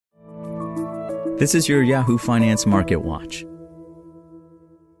This is your Yahoo Finance Market Watch.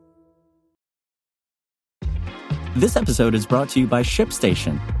 This episode is brought to you by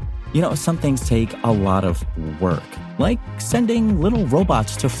ShipStation. You know, some things take a lot of work, like sending little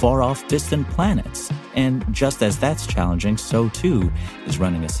robots to far-off distant planets. And just as that's challenging, so too is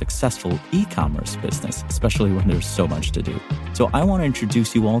running a successful e-commerce business, especially when there's so much to do. So I want to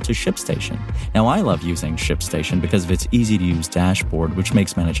introduce you all to ShipStation. Now, I love using ShipStation because of its easy-to-use dashboard, which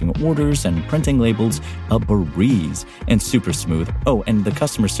makes managing orders and printing labels a breeze and super smooth. Oh, and the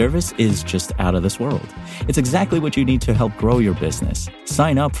customer service is just out of this world. It's exactly what you need to help grow your business.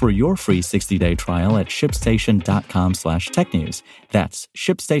 Sign up for your free 60-day trial at shipstation.com/technews. That's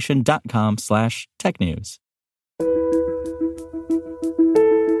shipstation.com/technews.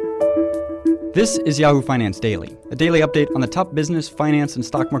 This is Yahoo Finance Daily, a daily update on the top business, finance, and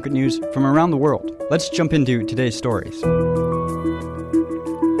stock market news from around the world. Let's jump into today's stories.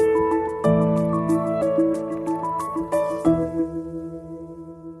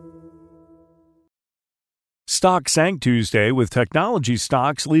 Stocks sank Tuesday with technology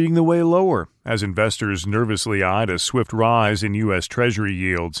stocks leading the way lower as investors nervously eyed a swift rise in U.S. Treasury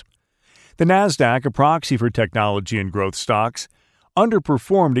yields. The Nasdaq, a proxy for technology and growth stocks,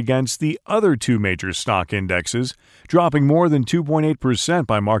 underperformed against the other two major stock indexes, dropping more than 2.8%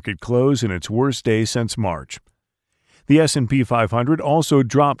 by market close in its worst day since March. The S&P 500 also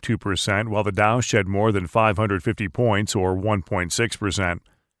dropped 2%, while the Dow shed more than 550 points, or 1.6%.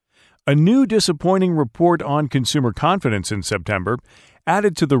 A new disappointing report on consumer confidence in September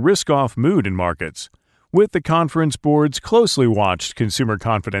added to the risk-off mood in markets, with the Conference Board's closely watched Consumer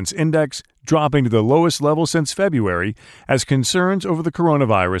Confidence Index dropping to the lowest level since February as concerns over the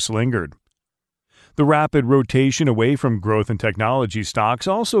coronavirus lingered. The rapid rotation away from growth and technology stocks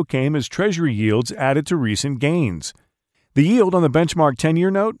also came as Treasury yields added to recent gains. The yield on the benchmark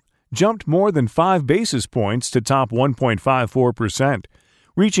 10-year note jumped more than 5 basis points to top 1.54%,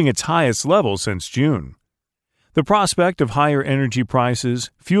 reaching its highest level since June. The prospect of higher energy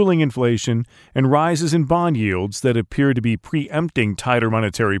prices, fueling inflation, and rises in bond yields that appear to be preempting tighter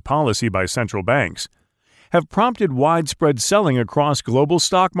monetary policy by central banks have prompted widespread selling across global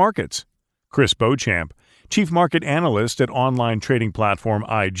stock markets. Chris Beauchamp, chief market analyst at online trading platform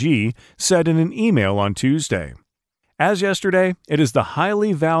IG, said in an email on Tuesday. As yesterday, it is the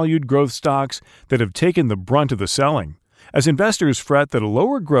highly valued growth stocks that have taken the brunt of the selling, as investors fret that a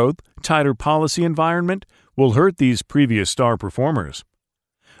lower growth, tighter policy environment will hurt these previous star performers.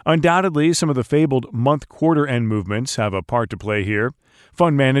 Undoubtedly, some of the fabled month-quarter-end movements have a part to play here,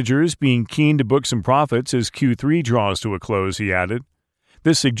 fund managers being keen to book some profits as Q3 draws to a close, he added.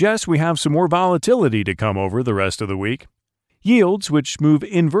 This suggests we have some more volatility to come over the rest of the week. Yields, which move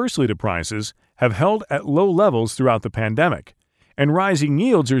inversely to prices, have held at low levels throughout the pandemic, and rising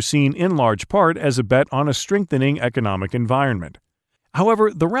yields are seen in large part as a bet on a strengthening economic environment.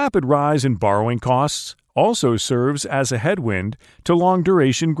 However, the rapid rise in borrowing costs also serves as a headwind to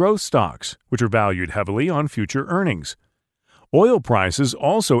long-duration growth stocks, which are valued heavily on future earnings. Oil prices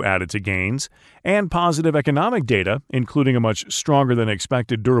also added to gains, and positive economic data, including a much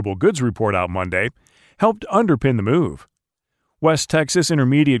stronger-than-expected durable goods report out Monday, helped underpin the move. West Texas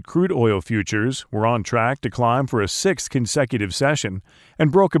Intermediate crude oil futures were on track to climb for a sixth consecutive session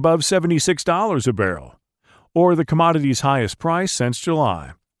and broke above $76 a barrel, or the commodity's highest price since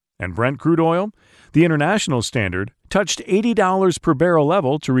July. And Brent crude oil, the international standard, touched $80 per barrel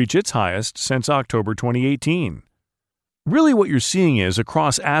level to reach its highest since October 2018. Really what you're seeing is,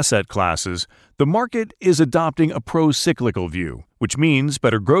 across asset classes, the market is adopting a pro-cyclical view, which means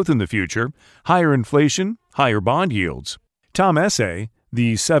better growth in the future, higher inflation, higher bond yields. Tom Essay,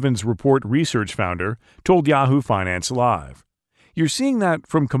 the Sevens Report research founder, told Yahoo Finance Live. You're seeing that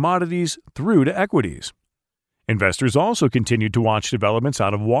from commodities through to equities. Investors also continued to watch developments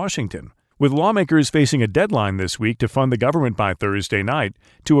out of Washington, with lawmakers facing a deadline this week to fund the government by Thursday night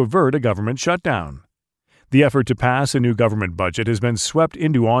to avert a government shutdown. The effort to pass a new government budget has been swept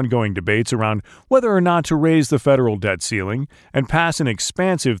into ongoing debates around whether or not to raise the federal debt ceiling and pass an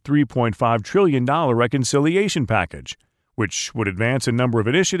expansive $3.5 trillion reconciliation package, which would advance a number of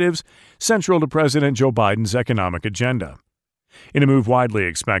initiatives central to President Joe Biden's economic agenda. In a move widely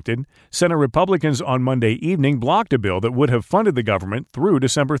expected, Senate Republicans on Monday evening blocked a bill that would have funded the government through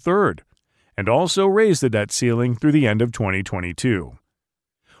December 3rd, and also raised the debt ceiling through the end of 2022.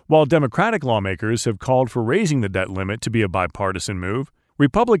 While Democratic lawmakers have called for raising the debt limit to be a bipartisan move,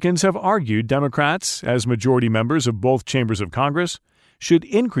 Republicans have argued Democrats, as majority members of both chambers of Congress, should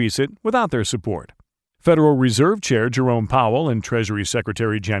increase it without their support. Federal Reserve Chair Jerome Powell and Treasury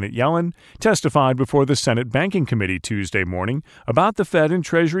Secretary Janet Yellen testified before the Senate Banking Committee Tuesday morning about the Fed and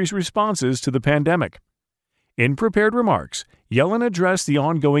Treasury's responses to the pandemic. In prepared remarks, Yellen addressed the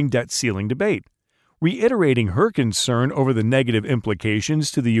ongoing debt ceiling debate, reiterating her concern over the negative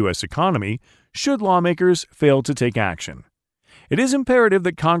implications to the U.S. economy should lawmakers fail to take action. It is imperative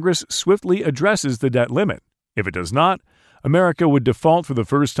that Congress swiftly addresses the debt limit. If it does not, America would default for the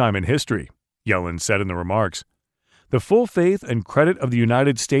first time in history, Yellen said in the remarks. The full faith and credit of the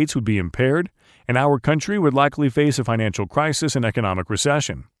United States would be impaired, and our country would likely face a financial crisis and economic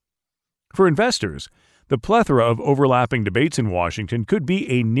recession. For investors, the plethora of overlapping debates in Washington could be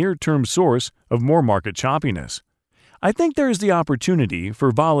a near-term source of more market choppiness. I think there is the opportunity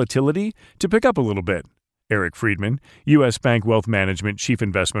for volatility to pick up a little bit, Eric Friedman, U.S. Bank Wealth Management Chief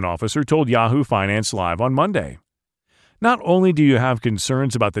Investment Officer, told Yahoo Finance Live on Monday. Not only do you have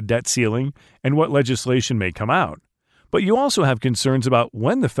concerns about the debt ceiling and what legislation may come out, but you also have concerns about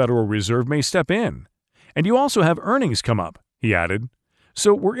when the Federal Reserve may step in. And you also have earnings come up, he added.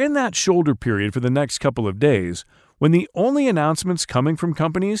 So we're in that shoulder period for the next couple of days when the only announcements coming from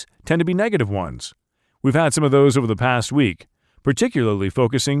companies tend to be negative ones. We've had some of those over the past week, particularly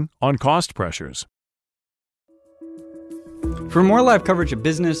focusing on cost pressures. For more live coverage of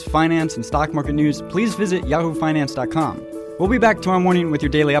business, finance, and stock market news, please visit yahoofinance.com. We'll be back tomorrow morning with your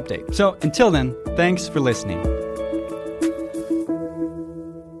daily update. So until then, thanks for listening.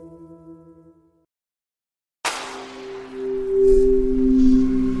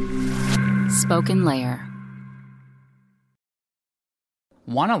 Spoken Layer.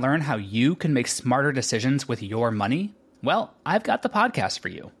 Want to learn how you can make smarter decisions with your money? Well, I've got the podcast for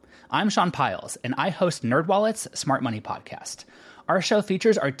you. I'm Sean Piles, and I host NerdWallet's Smart Money Podcast. Our show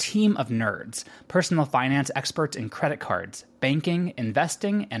features our team of nerds, personal finance experts in credit cards, banking,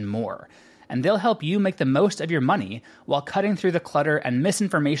 investing, and more. And they'll help you make the most of your money while cutting through the clutter and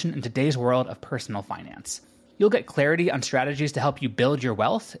misinformation in today's world of personal finance. You'll get clarity on strategies to help you build your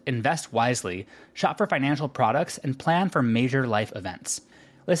wealth, invest wisely, shop for financial products, and plan for major life events.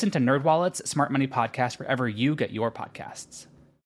 Listen to NerdWallet's Smart Money Podcast wherever you get your podcasts.